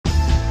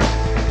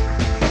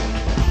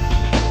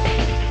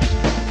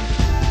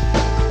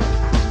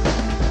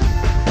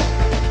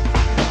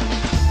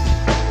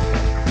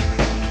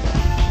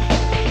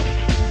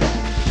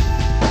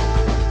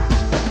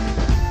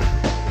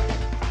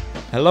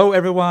Hello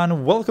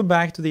everyone, welcome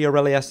back to the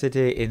Aurelia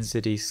city in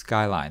City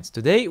Skylines.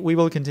 Today we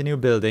will continue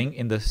building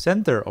in the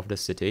center of the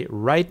city,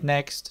 right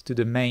next to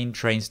the main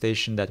train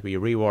station that we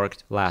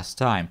reworked last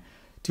time.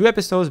 2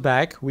 episodes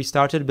back, we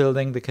started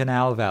building the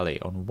canal valley.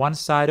 On one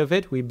side of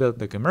it, we built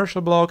the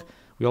commercial block.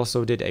 We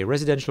also did a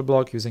residential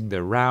block using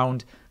the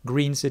round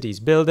green cities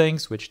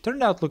buildings, which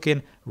turned out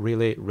looking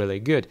really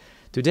good.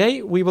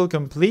 Today, we will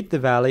complete the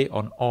valley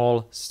on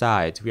all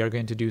sides. We are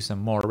going to do some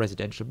more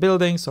residential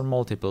buildings on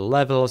multiple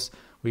levels.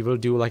 We will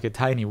do like a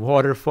tiny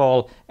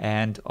waterfall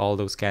and all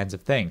those kinds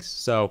of things.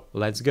 So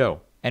let's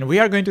go. And we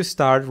are going to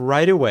start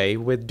right away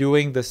with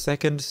doing the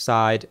second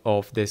side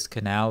of this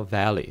canal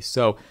valley.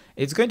 So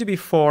it's going to be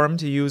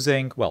formed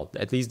using, well,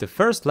 at least the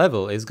first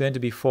level is going to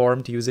be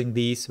formed using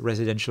these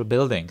residential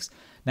buildings.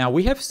 Now,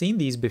 we have seen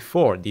these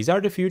before. These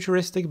are the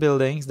futuristic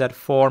buildings that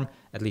form,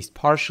 at least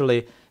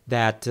partially,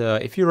 that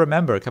if you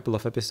remember a couple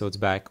of episodes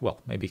back, well,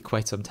 maybe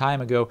quite some time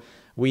ago,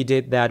 we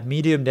did that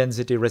medium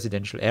density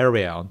residential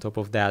area on top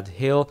of that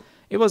hill.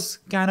 It was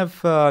kind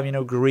of,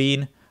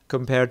 green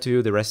compared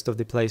to the rest of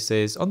the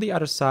places on the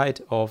other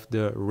side of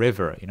the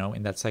river,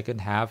 in that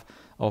second half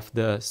of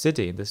the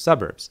city, in the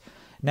suburbs.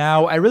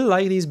 Now, I really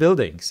like these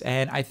buildings,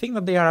 and I think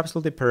that they are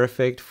absolutely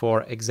perfect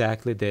for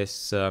exactly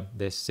this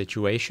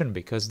situation,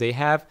 because they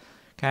have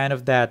kind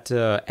of that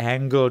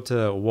angled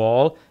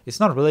wall.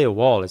 It's not really a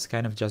wall, it's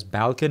kind of just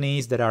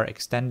balconies that are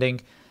extending.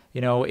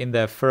 In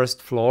the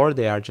first floor,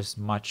 they are just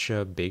much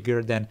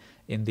bigger than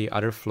in the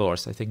other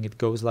floors. I think it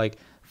goes like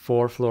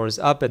 4 floors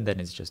up, and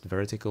then it's just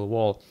vertical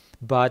wall.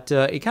 But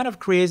it kind of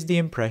creates the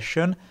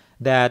impression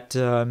that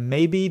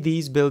maybe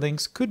these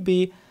buildings could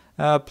be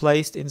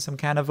placed in some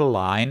kind of a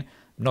line,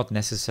 not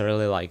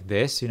necessarily like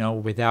this,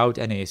 without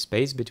any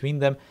space between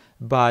them,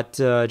 but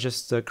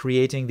just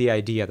creating the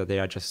idea that they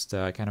are just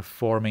kind of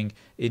forming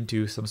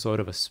into some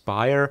sort of a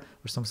spire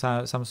or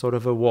some sort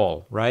of a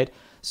wall, right?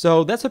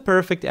 So that's a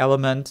perfect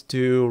element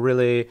to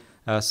really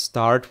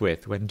start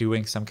with when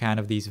doing some kind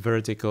of these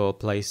vertical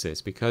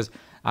places, because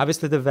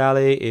obviously the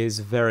valley is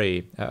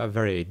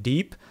very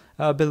deep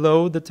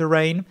below the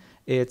terrain.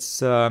 It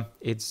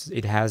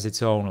has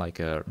its own like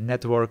a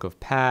network of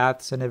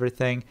paths and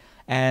everything,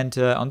 and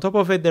on top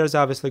of it there's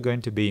obviously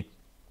going to be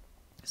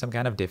some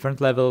kind of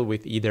different level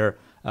with either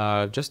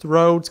just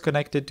roads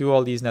connected to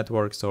all these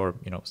networks or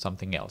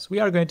something else. We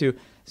are going to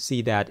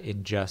see that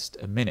in just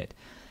a minute.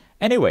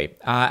 Anyway,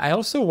 I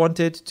also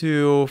wanted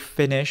to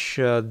finish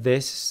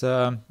this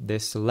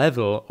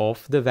level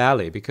of the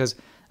valley, because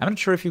I'm not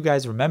sure if you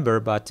guys remember,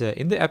 but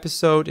in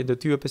the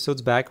 2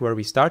 episodes back where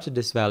we started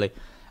this valley,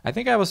 I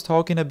think I was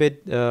talking a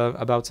bit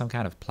about some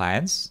kind of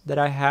plans that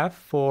I have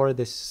for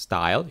this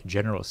style,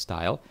 general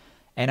style,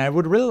 and I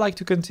would really like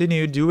to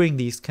continue doing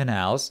these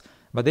canals,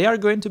 but they are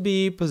going to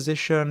be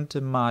positioned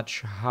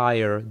much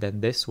higher than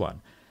this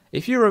one.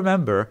 If you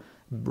remember,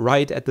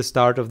 right at the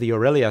start of the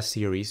Aurelia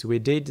series, we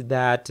did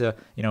that,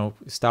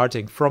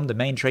 starting from the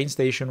main train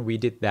station, we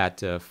did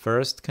that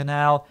first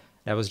canal.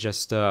 That was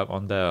just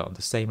on the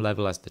same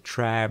level as the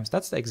trams.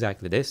 That's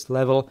exactly this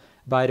level,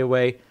 by the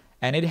way.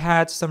 And it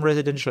had some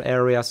residential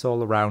areas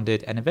all around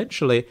it, and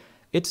eventually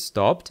it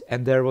stopped,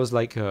 and there was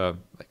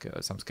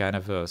some kind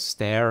of a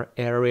stair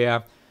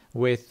area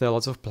with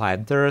lots of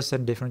planters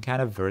and different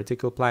kind of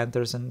vertical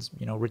planters and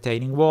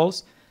retaining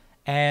walls.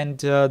 And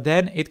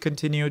then it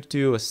continued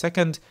to a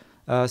second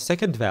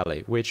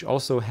valley, which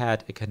also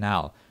had a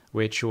canal,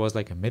 which was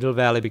like a middle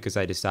valley, because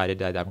I decided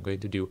that I'm going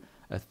to do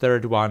a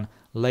third one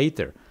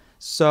later.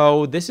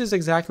 So this is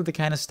exactly the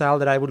kind of style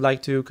that I would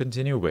like to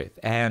continue with,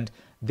 and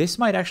this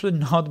might actually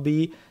not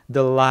be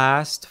the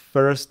last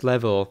first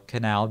level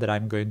canal that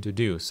I'm going to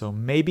do. So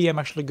maybe I'm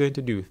actually going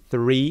to do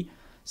 3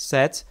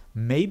 sets,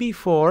 maybe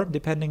 4,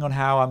 depending on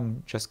how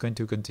I'm just going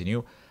to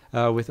continue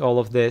with all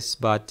of this.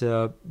 But,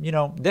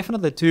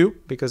 definitely 2,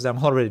 because I'm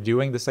already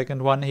doing the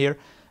second one here.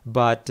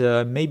 But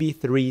maybe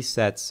 3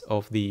 sets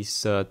of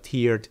these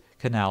tiered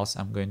canals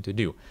I'm going to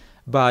do.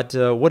 But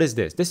what is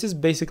this? This is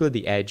basically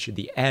the edge,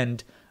 the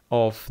end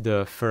of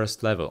the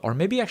first level, or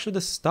maybe actually the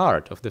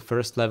start of the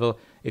first level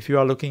if you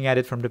are looking at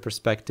it from the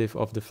perspective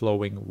of the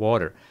flowing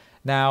water.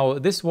 Now,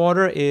 this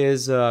water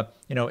is,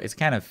 it's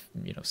kind of,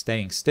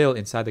 staying still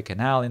inside the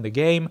canal in the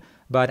game,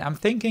 but I'm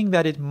thinking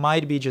that it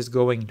might be just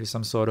going into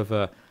some sort of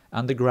a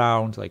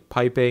underground, like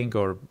piping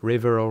or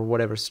river or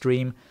whatever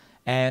stream,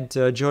 and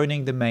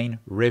joining the main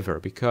river,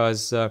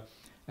 because I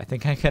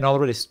think I can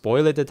already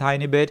spoil it a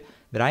tiny bit,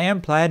 that I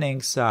am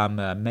planning some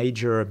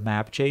major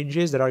map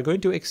changes that are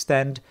going to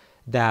extend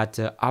that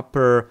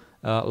upper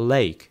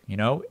lake.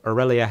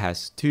 Aurelia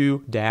has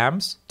 2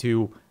 dams,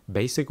 2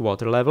 basic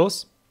water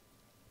levels.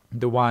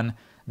 The one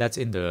that's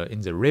in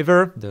the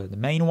river, the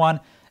main one,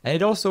 and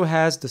it also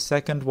has the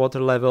second water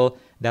level.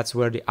 That's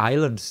where the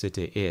island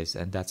city is,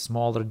 and that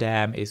smaller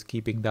dam is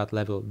keeping that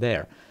level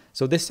there.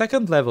 So this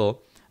second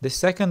level, the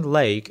second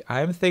lake,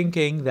 I'm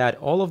thinking that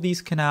all of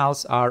these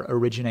canals are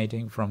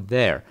originating from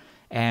there,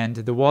 and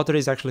the water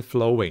is actually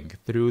flowing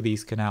through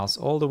these canals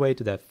all the way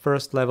to that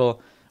first level,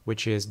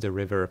 which is the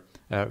river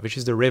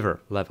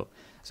level.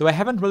 So I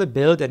haven't really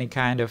built any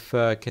kind of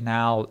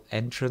canal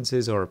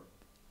entrances or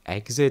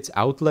exits,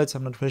 outlets.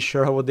 I'm not really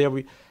sure what they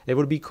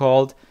would be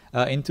called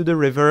into the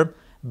river,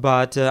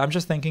 but I'm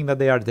just thinking that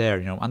they are there,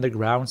 you know,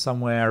 underground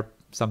somewhere,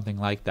 something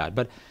like that.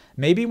 But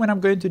maybe when I'm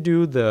going to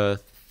do the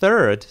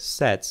third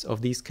sets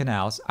of these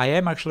canals, I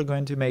am actually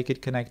going to make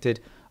it connected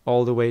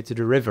all the way to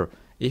the river.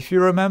 If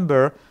you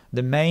remember,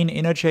 the main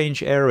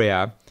interchange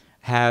area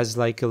has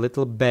like a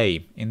little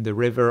bay in the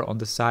river on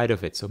the side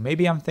of it. So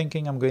maybe I'm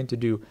thinking I'm going to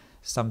do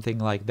something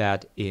like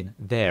that in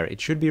there.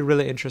 It should be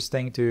really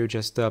interesting to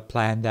just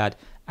plan that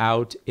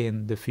out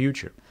in the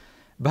future.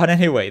 But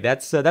anyway,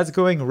 that's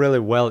going really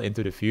well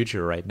into the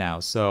future right now.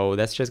 So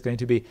that's just going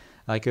to be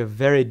like a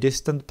very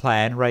distant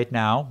plan right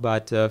now.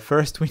 But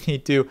first we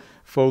need to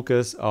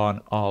focus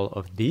on all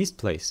of these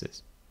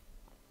places.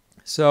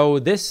 So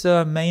this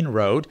main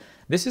road,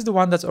 this is the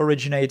one that's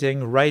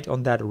originating right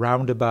on that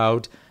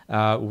roundabout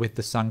with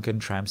the sunken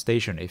tram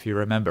station, if you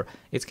remember.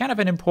 It's kind of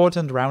an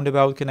important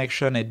roundabout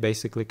connection. It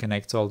basically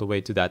connects all the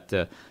way to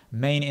that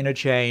main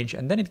interchange,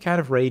 and then it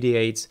kind of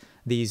radiates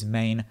these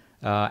main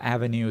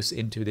avenues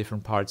into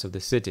different parts of the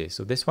city.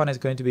 So this one is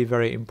going to be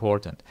very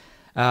important.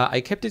 I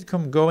kept it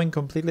going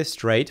completely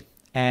straight,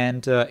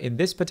 and in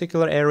this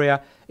particular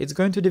area, it's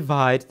going to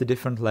divide the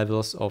different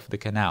levels of the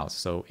canals.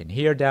 So in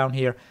here, down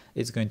here,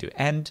 it's going to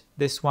end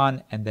this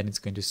one, and then it's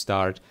going to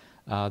start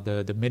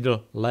the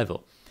middle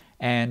level.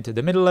 And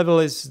the middle level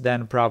is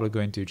then probably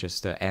going to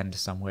just end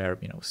somewhere,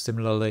 you know,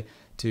 similarly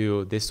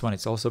to this one.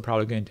 It's also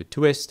probably going to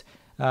twist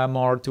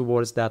more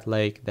towards that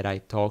lake that I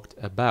talked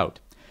about.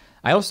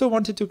 I also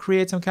wanted to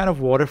create some kind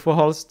of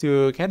waterfalls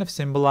to kind of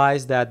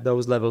symbolize that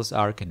those levels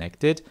are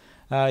connected,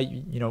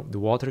 you know, the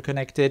water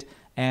connected,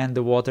 and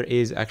the water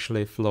is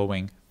actually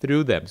flowing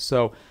through them.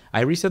 So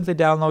I recently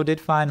downloaded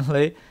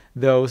finally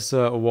those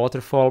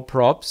waterfall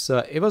props.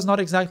 It was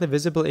not exactly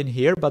visible in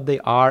here, but they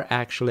are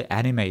actually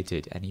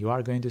animated, and you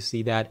are going to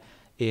see that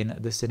in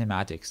the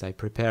cinematics. I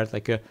prepared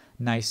like a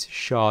nice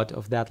shot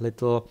of that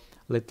little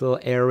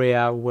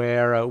area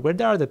where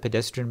there are the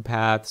pedestrian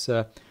paths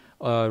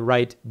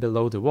right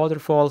below the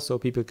waterfall, so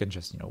people can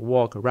just, you know,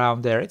 walk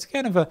around there. It's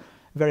kind of a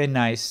very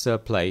nice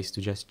place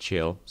to just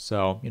chill.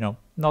 So, you know,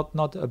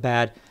 not a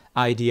bad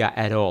idea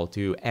at all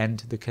to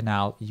end the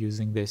canal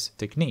using this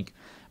technique,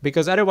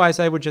 because otherwise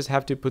I would just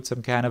have to put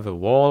some kind of a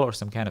wall or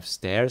some kind of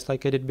stairs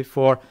like I did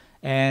before,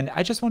 and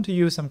I just want to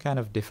use some kind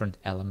of different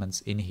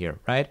elements in here,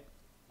 right?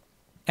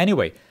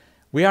 Anyway,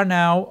 we are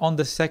now on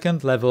the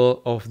second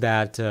level of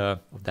that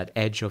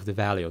edge of the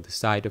valley, or the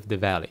side of the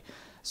valley.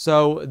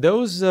 So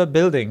those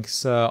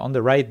buildings on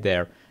the right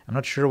there, I'm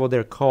not sure what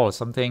they're called,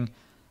 something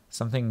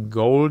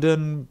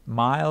golden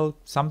mile,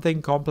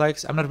 something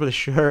complex, I'm not really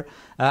sure.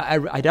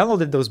 I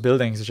downloaded those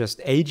buildings just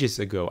ages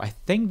ago. I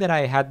think that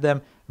I had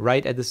them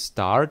right at the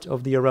start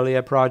of the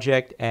Aurelia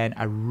project, and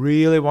I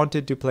really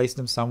wanted to place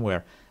them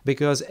somewhere,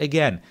 because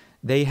again,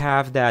 they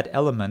have that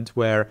element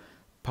where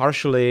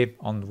partially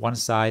on one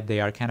side they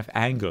are kind of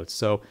angled,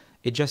 so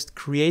it just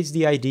creates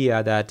the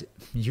idea that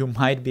you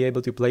might be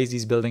able to place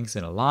these buildings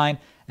in a line,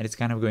 and it's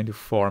kind of going to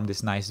form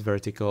this nice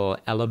vertical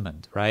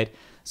element, right?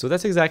 So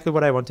that's exactly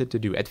what I wanted to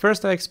do. At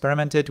first I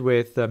experimented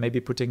with maybe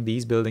putting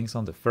these buildings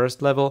on the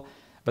first level,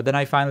 but then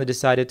I finally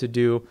decided to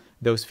do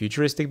those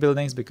futuristic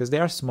buildings because they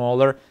are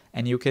smaller,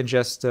 and you can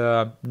just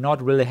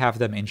not really have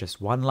them in just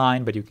one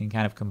line, but you can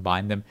kind of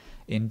combine them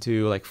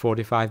into like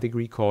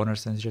 45-degree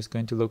corners, and it's just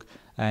going to look,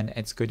 and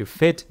it's going to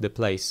fit the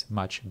place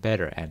much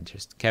better, and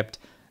just kept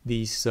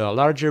these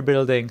larger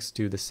buildings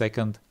to the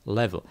second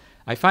level.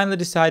 I finally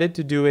decided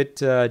to do it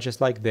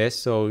just like this,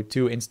 so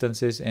 2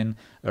 instances in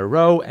a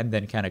row, and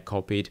then kind of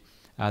copied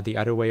the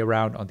other way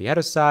around on the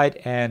other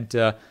side, and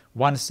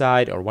one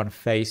side or one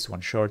face,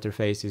 one shorter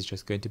face, is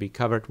just going to be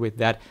covered with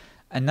that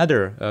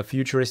another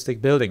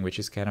futuristic building, which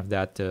is kind of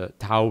that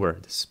tower,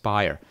 the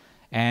spire.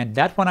 And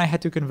that one I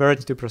had to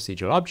convert into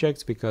procedural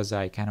objects because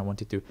I kind of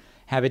wanted to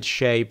have it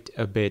shaped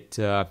a bit,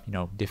 you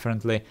know,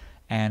 differently,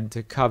 and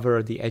to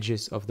cover the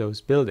edges of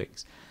those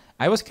buildings.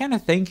 I was kind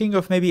of thinking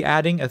of maybe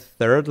adding a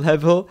third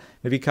level,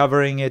 maybe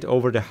covering it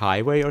over the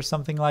highway or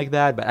something like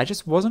that, but I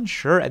just wasn't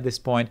sure at this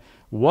point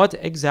what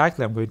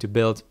exactly I'm going to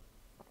build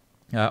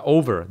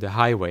over the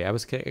highway. I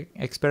was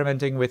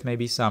experimenting with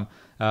maybe some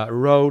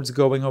roads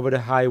going over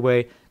the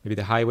highway. Maybe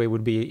the highway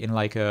would be in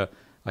like a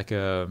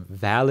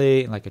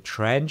valley, like a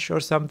trench or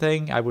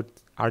something. I would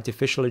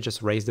artificially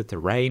just raise the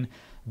terrain,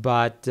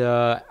 but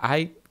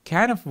I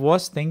kind of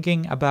was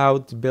thinking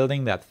about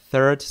building that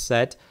third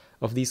set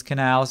of these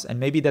canals, and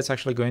maybe that's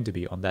actually going to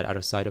be on that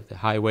other side of the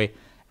highway,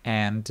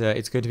 and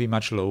it's going to be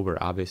much lower,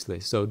 obviously.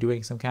 So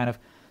doing some kind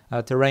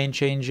of terrain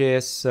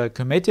changes,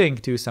 committing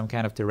to some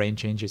kind of terrain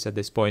changes at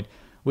this point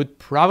would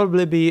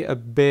probably be a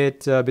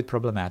bit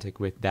problematic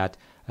with that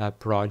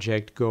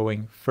project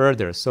going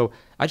further. So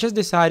I just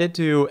decided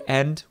to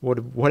end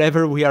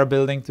whatever we are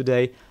building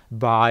today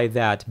by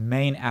that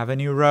main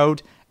avenue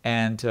road,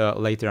 and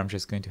later I'm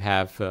just going to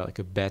have like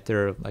a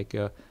better, like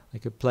a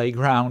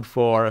playground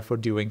for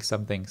doing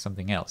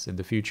something else in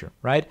the future,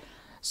 right?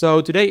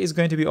 So today is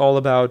going to be all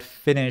about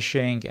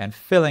finishing and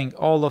filling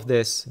all of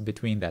this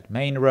between that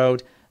main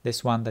road,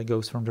 this one that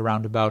goes from the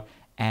roundabout,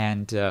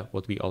 and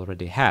what we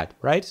already had,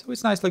 right? So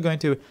it's nicely going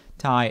to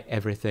tie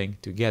everything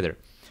together.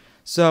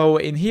 So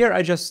in here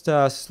I just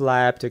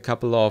slapped a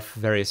couple of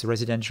various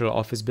residential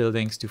office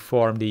buildings to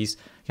form these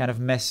kind of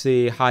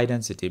messy high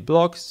density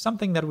blocks,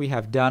 something that we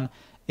have done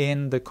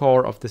in the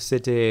core of the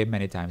city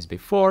many times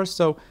before.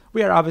 So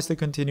we are obviously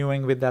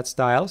continuing with that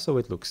style, so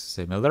it looks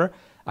similar.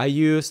 I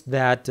used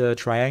that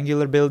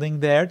triangular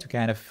building there to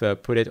kind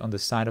of put it on the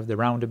side of the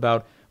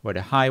roundabout where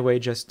the highway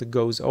just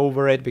goes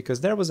over it, because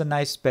there was a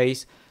nice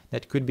space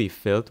that could be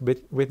filled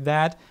with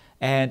that.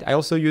 And I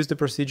also used the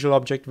procedural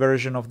object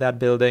version of that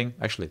building,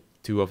 actually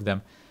two of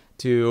them,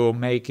 to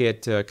make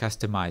it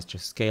customized,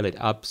 just scale it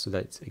up so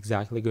that it's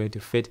exactly going to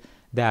fit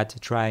that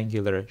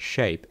triangular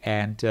shape.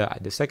 And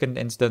the second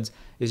instance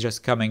is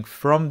just coming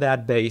from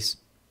that base.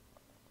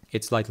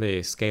 It's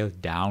slightly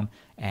scaled down,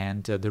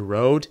 and the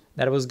road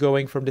that was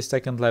going from the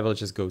second level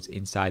just goes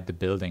inside the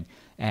building.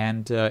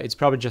 And it's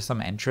probably just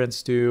some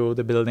entrance to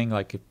the building,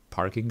 like a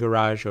parking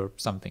garage or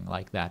something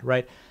like that,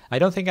 right? I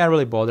don't think I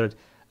really bothered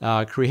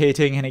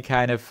creating any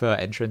kind of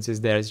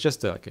entrances there. It's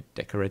just like a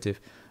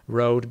decorative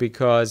road,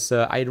 because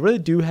I really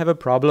do have a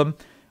problem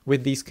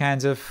with these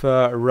kinds of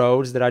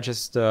roads that are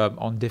just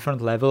on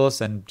different levels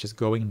and just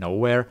going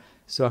nowhere.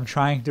 So I'm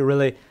trying to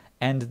really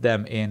end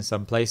them in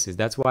some places.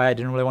 That's why I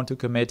didn't really want to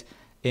commit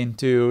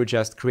into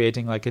just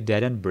creating like a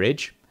dead-end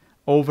bridge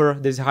over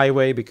this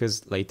highway,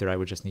 because later I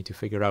would just need to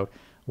figure out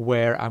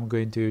where I'm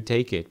going to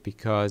take it,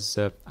 because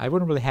I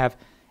wouldn't really have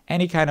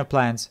any kind of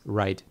plans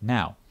right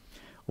now.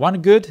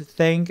 One good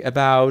thing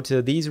about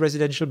these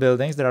residential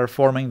buildings that are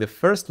forming the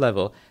first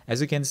level,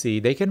 as you can see,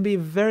 they can be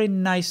very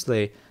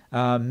nicely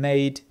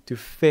made to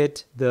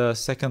fit the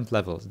second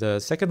level. The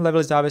second level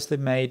is obviously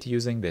made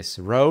using this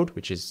road,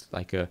 which is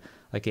like an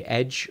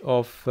edge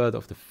of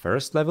the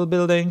first level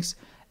buildings.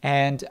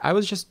 And I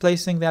was just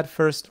placing that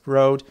first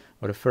road,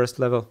 or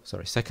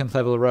the second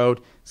level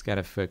road. It's kind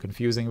of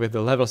confusing with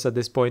the levels at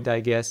this point,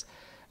 I guess.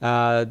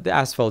 The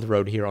asphalt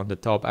road here on the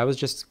top, I was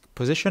just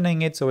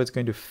positioning it so it's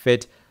going to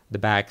fit the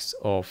backs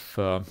of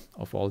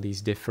all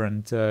these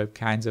different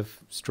kinds of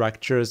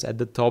structures at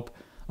the top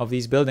of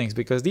these buildings,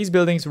 because these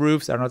buildings'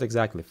 roofs are not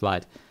exactly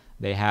flat.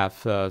 They have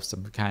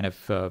some kind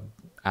of,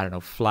 I don't know,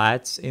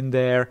 flats in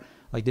there,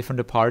 like different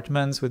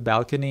apartments with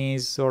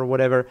balconies or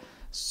whatever.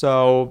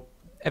 So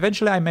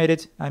eventually I made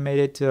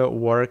it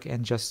work,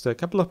 and just a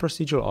couple of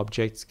procedural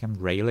objects, some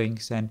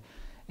railings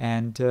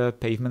and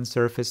pavement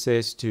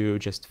surfaces to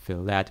just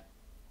fill that.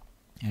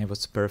 And it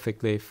was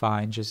perfectly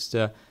fine, just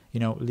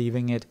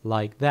leaving it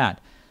like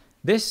that.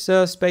 This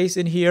space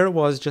in here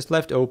was just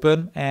left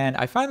open, and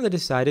I finally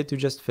decided to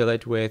just fill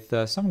it with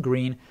some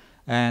green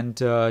and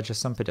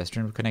just some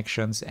pedestrian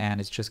connections, and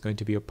it's just going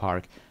to be a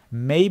park.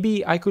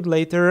 Maybe I could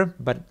later,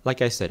 but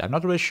like I said, I'm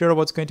not really sure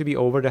what's going to be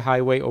over the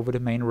highway, over the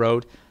main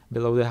road,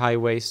 below the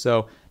highway,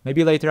 so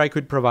maybe later I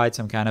could provide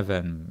some kind of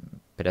a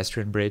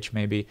pedestrian bridge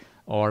maybe,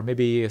 or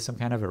maybe some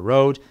kind of a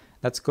road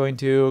that's going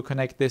to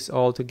connect this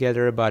all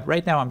together, but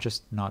right now I'm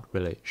just not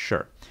really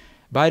sure.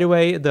 By the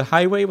way, the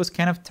highway was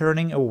kind of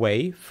turning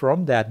away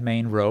from that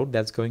main road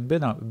that's going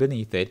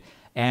beneath it,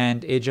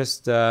 and it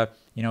just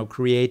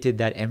created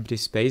that empty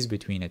space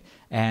between it.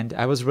 And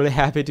I was really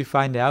happy to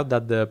find out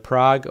that the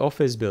Prague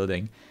office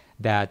building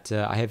that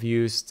I have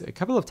used a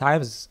couple of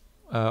times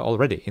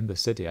already in the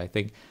city, I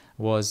think,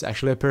 was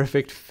actually a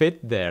perfect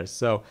fit there.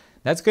 So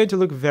that's going to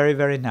look very,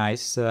 very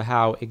nice,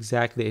 how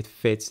exactly it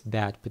fits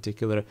that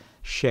particular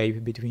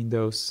shape between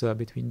those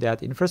between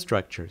that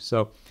infrastructure.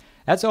 So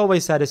that's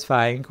always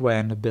satisfying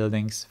when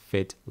buildings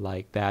fit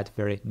like that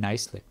very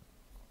nicely.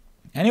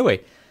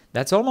 Anyway,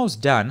 that's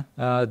almost done.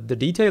 The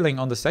detailing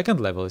on the second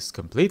level is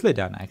completely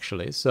done,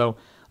 actually. So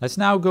let's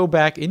now go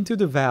back into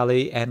the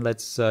valley, and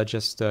let's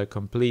just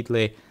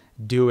completely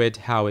do it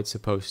how it's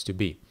supposed to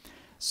be.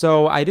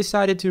 So I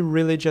decided to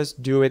really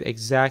just do it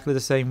exactly the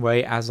same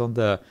way as on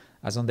the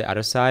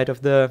other side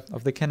of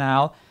the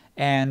canal,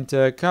 and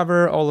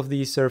cover all of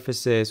these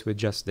surfaces with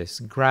just this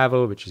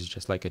gravel, which is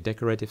just like a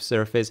decorative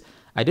surface.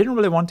 I didn't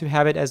really want to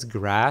have it as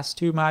grass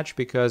too much,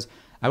 because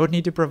I would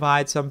need to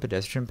provide some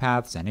pedestrian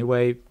paths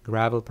anyway,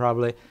 gravel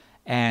probably,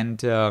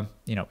 and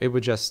it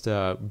would just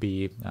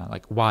be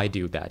like, why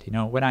do that?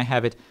 When I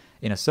have it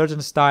in a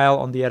certain style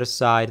on the other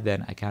side,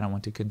 then I kind of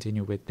want to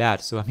continue with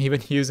that. So I'm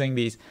even using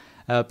these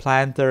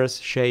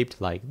planters shaped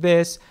like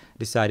this.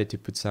 Decided to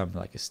put some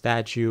like a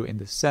statue in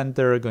the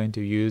center, going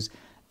to use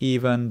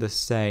even the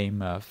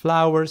same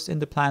flowers in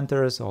the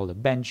planters, all the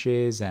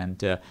benches,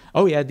 and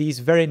oh yeah, these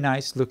very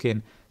nice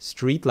looking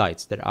street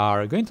lights that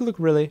are going to look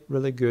really,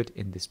 really good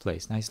in this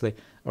place. Nicely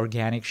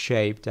organic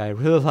shaped. I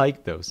really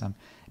like those. I'm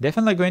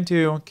definitely going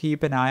to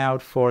keep an eye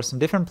out for some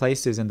different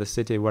places in the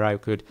city where I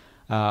could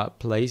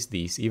place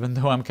these, even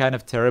though I'm kind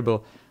of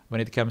terrible when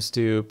it comes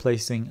to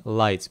placing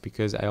lights,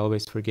 because I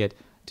always forget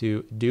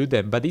to do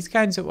them. But these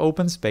kinds of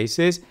open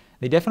spaces,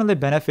 they definitely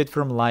benefit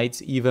from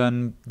lights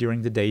even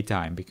during the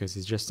daytime, because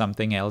it's just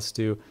something else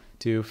to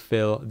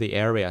fill the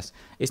areas.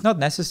 It's not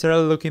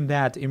necessarily looking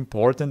that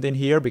important in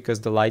here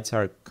because the lights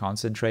are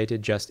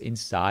concentrated just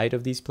inside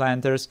of these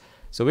planters.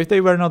 So if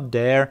they were not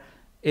there,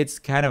 it's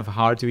kind of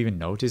hard to even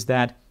notice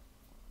that.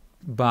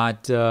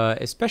 But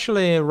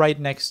especially right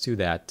next to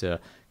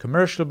that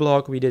commercial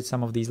block, we did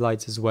some of these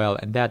lights as well,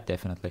 and that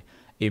definitely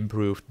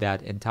improved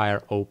that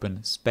entire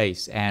open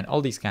space. And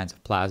all these kinds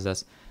of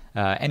plazas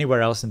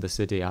anywhere else in the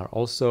city are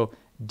also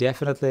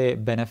definitely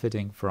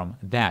benefiting from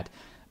that.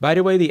 By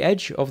the way, the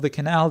edge of the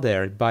canal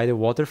there by the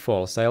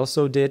waterfalls, I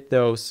also did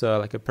those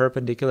like a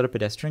perpendicular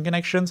pedestrian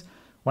connections.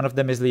 One of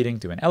them is leading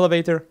to an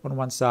elevator on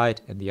one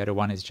side, and the other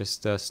one is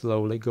just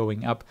slowly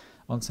going up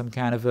on some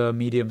kind of a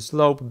medium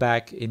slope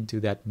back into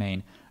that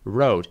main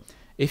road.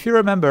 If you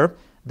remember,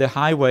 the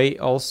highway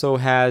also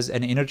has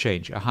an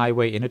interchange, a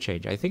highway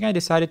interchange. I think I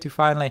decided to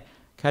finally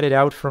cut it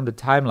out from the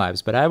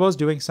time-lapse, but I was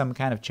doing some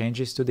kind of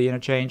changes to the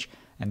interchange,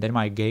 and then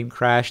my game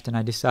crashed, and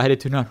I decided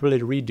to not really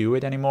redo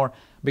it anymore,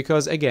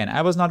 because again,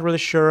 I was not really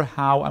sure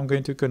how I'm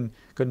going to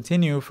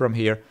continue from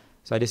here,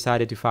 so I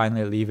decided to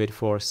finally leave it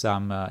for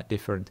some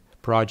different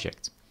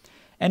projects.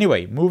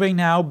 Anyway, moving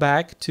now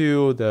back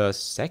to the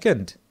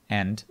second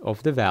end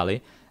of the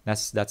valley.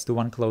 That's the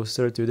one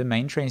closer to the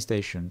main train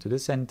station, to the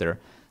center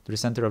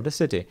of the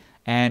city.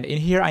 And in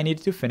here I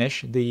needed to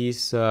finish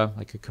these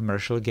like a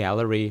commercial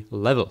gallery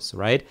levels,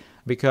 right?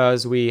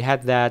 Because we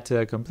had that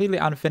completely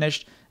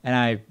unfinished, and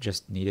I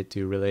just needed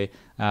to really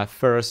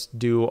first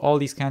do all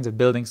these kinds of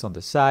buildings on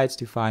the sides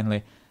to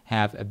finally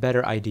have a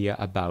better idea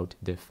about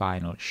the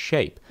final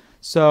shape.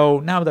 So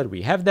now that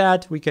we have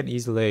that, we can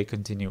easily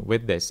continue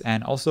with this.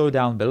 And also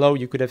down below,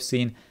 you could have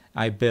seen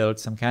I built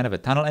some kind of a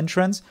tunnel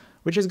entrance,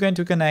 which is going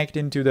to connect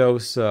into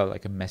those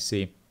like a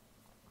messy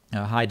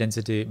high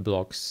density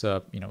blocks,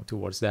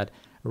 towards that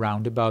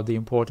roundabout, the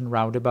important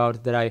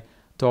roundabout that I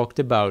talked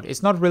about.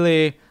 It's not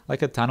really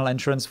like a tunnel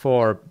entrance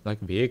for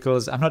like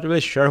vehicles. I'm not really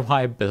sure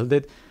why I built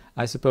it.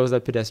 I suppose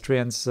that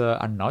pedestrians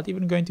are not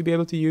even going to be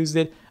able to use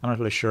it. I'm not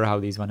really sure how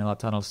these vanilla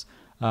tunnels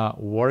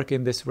work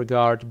in this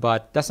regard,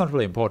 but that's not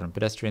really important.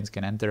 Pedestrians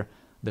can enter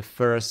the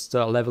first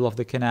level of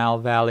the canal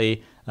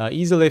valley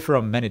easily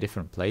from many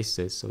different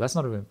places, so that's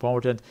not really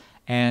important.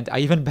 And I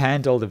even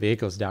banned all the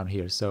vehicles down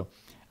here, so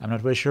I'm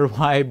not really sure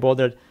why I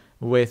bothered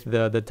with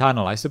the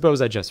tunnel. I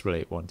suppose I just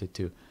really wanted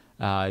to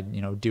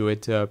do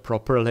it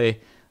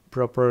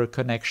proper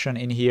connection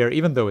in here,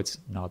 even though it's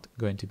not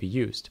going to be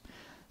used.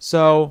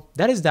 So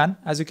that is done.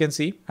 As you can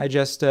see, I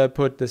just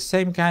put the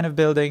same kind of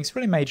buildings,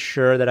 really made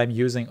sure that I'm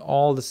using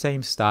all the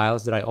same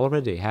styles that I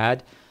already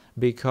had,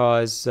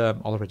 because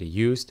already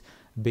used,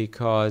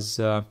 because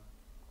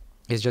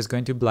it's just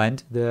going to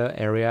blend the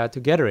area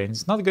together, and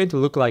it's not going to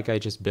look like I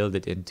just build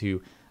it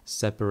into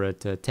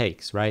separate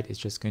takes, right? It's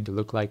just going to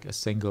look like a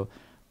single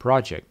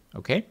project.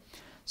 Okay,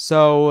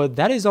 so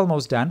that is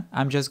almost done.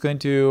 I'm just going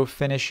to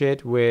finish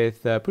it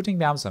with putting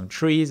down some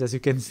trees. As you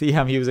can see,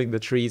 I'm using the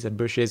trees and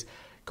bushes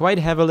quite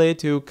heavily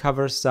to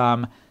cover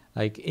some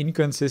like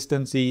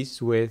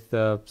inconsistencies with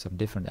some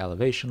different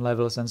elevation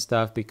levels and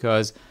stuff,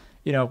 because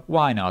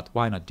why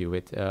not do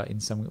it in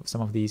some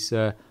of these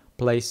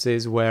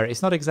places where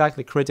it's not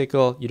exactly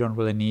critical. You don't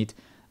really need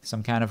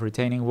some kind of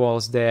retaining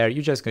walls there.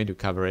 You're just going to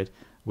cover it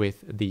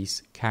with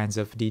these kinds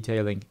of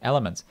detailing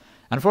elements.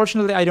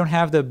 Unfortunately, I don't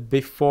have the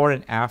before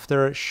and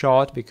after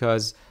shot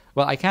because,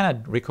 well, I kind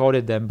of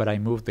recorded them, but I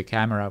moved the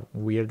camera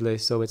weirdly,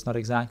 so it's not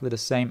exactly the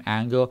same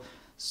angle.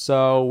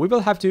 So we will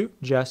have to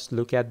just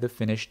look at the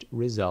finished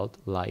result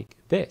like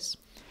this.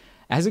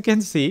 As you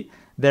can see,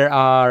 there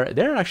are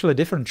actually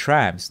different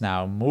trams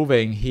now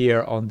moving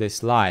here on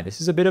this line.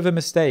 This is a bit of a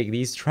mistake.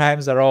 These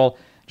trams are all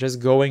just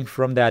going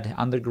from that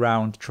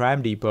underground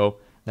tram depot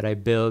that I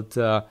built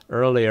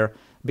earlier,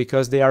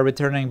 because they are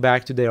returning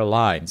back to their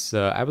lines.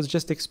 I was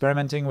just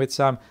experimenting with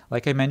some,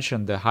 like I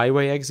mentioned, the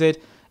highway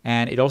exit,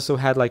 and it also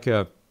had like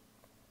a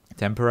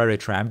temporary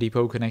tram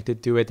depot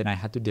connected to it, and I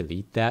had to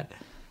delete that.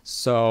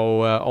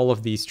 So all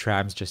of these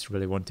trams just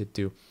really wanted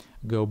to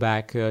go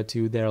back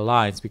to their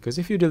lines, because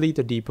if you delete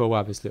a depot,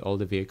 obviously all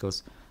the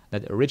vehicles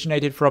that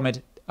originated from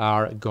it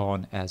are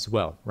gone as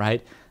well,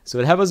 right?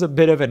 So that was a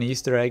bit of an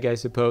Easter egg, I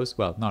suppose.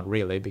 Well, not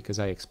really, because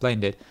I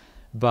explained it.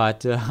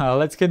 But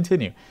let's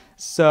continue.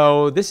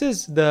 So this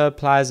is the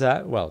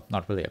plaza, well,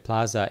 not really a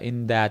plaza,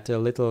 in that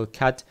little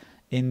cut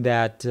in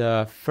that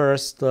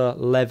first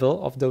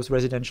level of those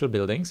residential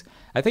buildings.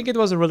 I think it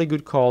was a really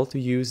good call to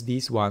use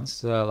these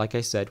ones, like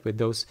I said, with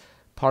those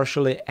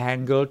partially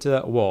angled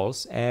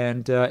walls,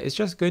 and it's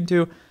just going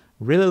to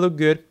really look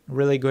good,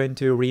 really going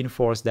to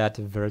reinforce that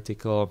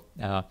vertical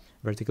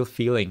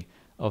feeling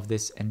of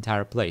this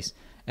entire place.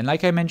 And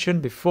like I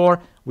mentioned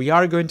before, we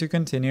are going to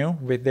continue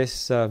with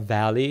this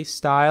valley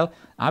style.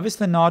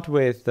 Obviously not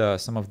with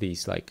some of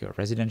these like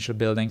residential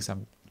buildings.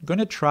 I'm going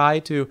to try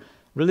to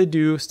really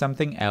do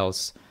something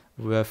else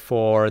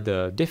for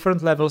the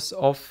different levels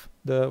of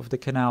the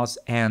canals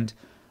and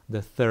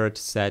the third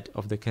set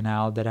of the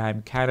canal that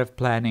I'm kind of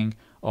planning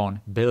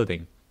on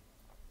building.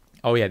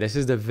 Oh yeah, this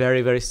is the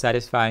very, very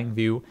satisfying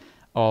view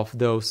of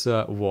those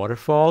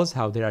waterfalls,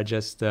 how they are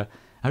just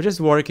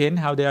working,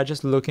 how they are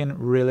just looking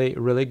really,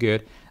 really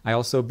good. I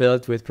also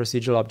built with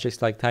procedural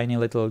objects like tiny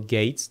little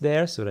gates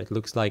there, so that it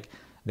looks like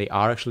they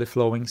are actually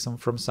flowing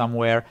from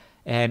somewhere.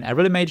 And I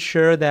really made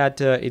sure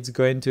that it's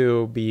going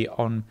to be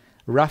on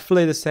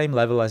roughly the same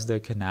level as the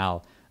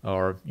canal,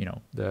 or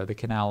the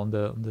canal on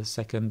the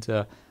second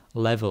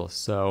level.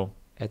 So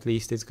at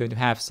least it's going to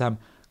have some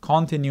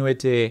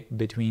continuity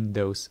between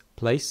those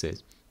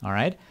places. All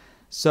right.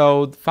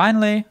 So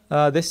finally,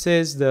 this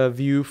is the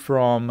view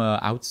from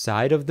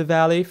outside of the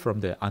valley, from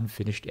the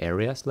unfinished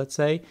areas, let's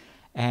say.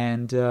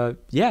 And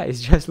yeah,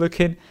 it's just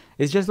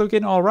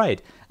looking all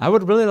right. I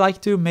would really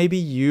like to maybe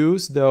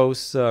use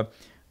those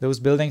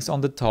buildings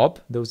on the top,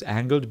 those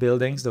angled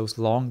buildings, those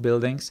long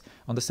buildings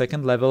on the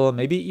second level,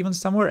 maybe even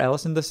somewhere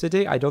else in the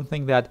city. I don't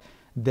think that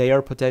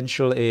their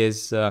potential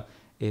is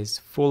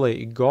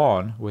fully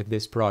gone with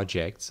this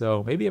project.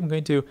 So maybe I'm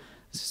going to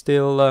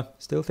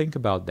still think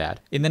about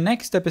that. In the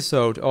next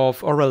episode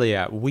of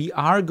Aurelia, we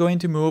are going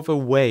to move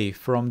away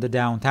from the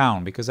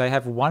downtown, because I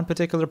have one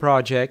particular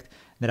project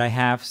that I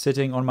have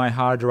sitting on my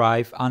hard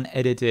drive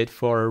unedited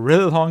for a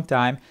really long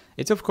time.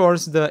 It's of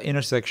course the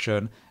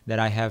intersection that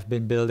I have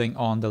been building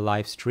on the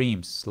live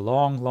streams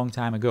long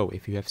time ago,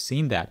 if you have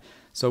seen that.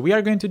 So we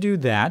are going to do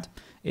that.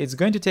 It's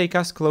going to take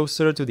us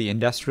closer to the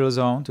industrial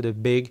zone, to the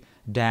big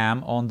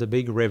dam on the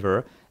big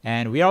river.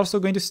 And we are also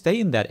going to stay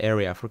in that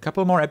area for a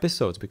couple more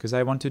episodes, because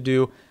I want to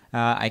do,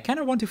 I kind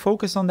of want to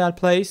focus on that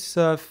place,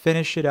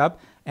 finish it up,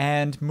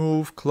 and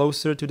move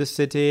closer to the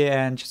city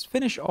and just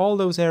finish all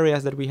those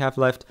areas that we have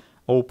left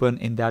open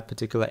in that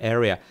particular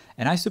area.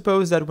 And I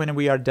suppose that when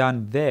we are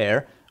done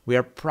there, we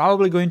are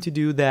probably going to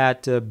do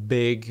that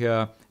big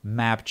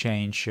map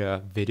change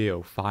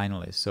video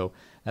finally. So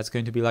that's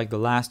going to be like the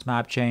last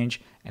map change,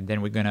 and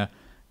then we're gonna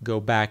go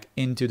back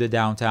into the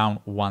downtown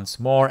once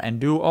more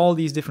and do all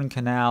these different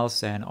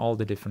canals and all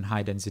the different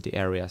high density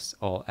areas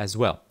all as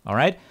well. All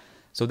right,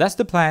 so that's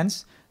the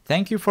plans.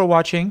 Thank you for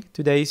watching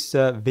today's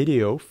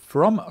video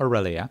from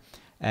Aurelia.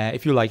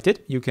 If you liked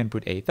it, you can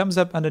put a thumbs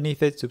up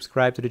underneath it,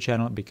 subscribe to the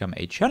channel, become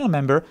a channel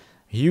member.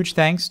 Huge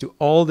thanks to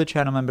all the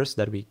channel members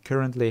that we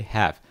currently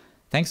have.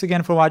 Thanks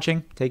again for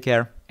watching, take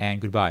care,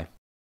 and goodbye.